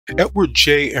Edward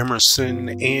J. Emerson,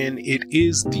 and it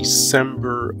is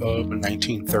December of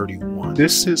 1931.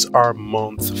 This is our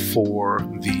month for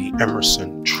the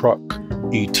Emerson Truck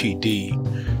ETD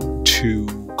to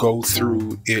go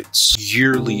through its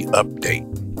yearly update.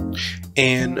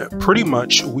 And pretty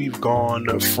much we've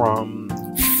gone from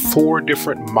 4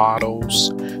 different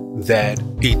models that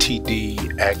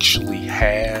ETD actually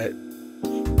had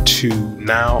to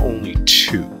now only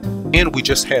 2. And we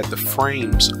just had the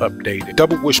frames updated.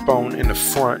 Double wishbone in the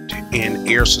front and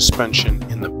air suspension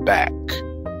in the back.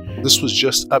 This was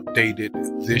just updated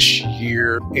this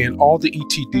year, and all the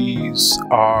ETDs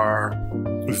are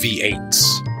V8s.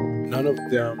 None of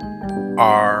them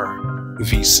are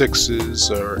V6s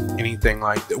or anything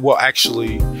like that. Well,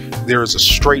 actually, there's a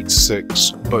straight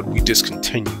 6, but we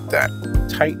discontinued that.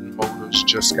 Titan motors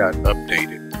just got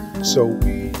updated. So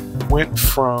we went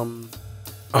from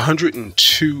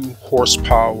 102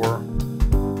 horsepower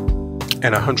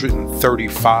and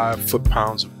 135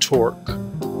 foot-pounds of torque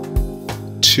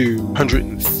to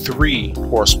 103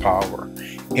 horsepower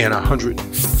and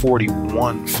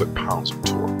 141 foot-pounds of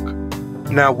torque.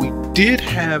 Now, we did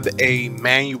have a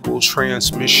manual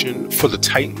transmission for the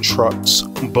Titan trucks,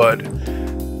 but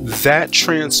that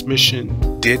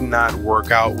transmission did not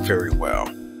work out very well.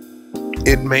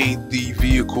 It made the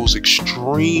vehicles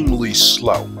extremely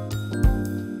slow.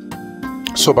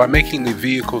 So by making the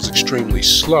vehicles extremely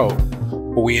slow,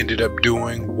 what we ended up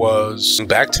doing was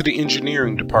back to the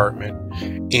engineering department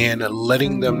and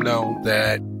letting them know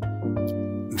that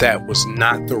that was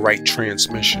not the right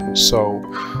transmission. So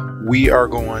we are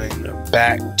going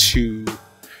back to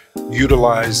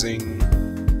utilizing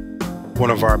one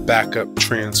of our backup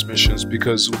transmissions,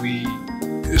 because we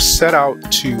set out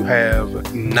to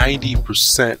have 90 to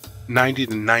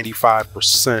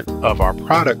 95% of our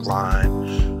product line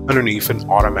underneath an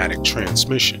automatic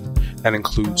transmission. That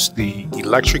includes the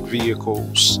electric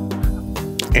vehicles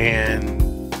and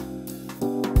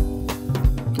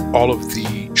all of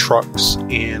the trucks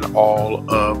and all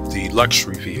of the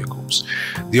luxury vehicles.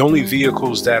 The only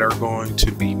vehicles that are going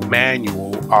to be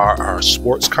manual are our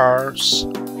sports cars.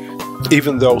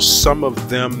 Even though some of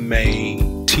them may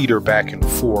teeter back and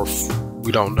forth,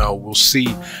 we don't know. We'll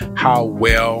see how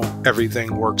well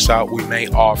everything works out. We may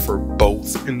offer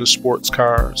both in the sports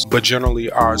cars, but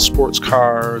generally our sports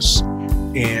cars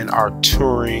and our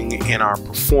touring and our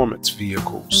performance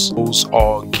vehicles, those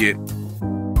all get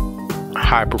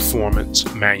high performance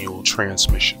manual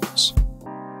transmissions.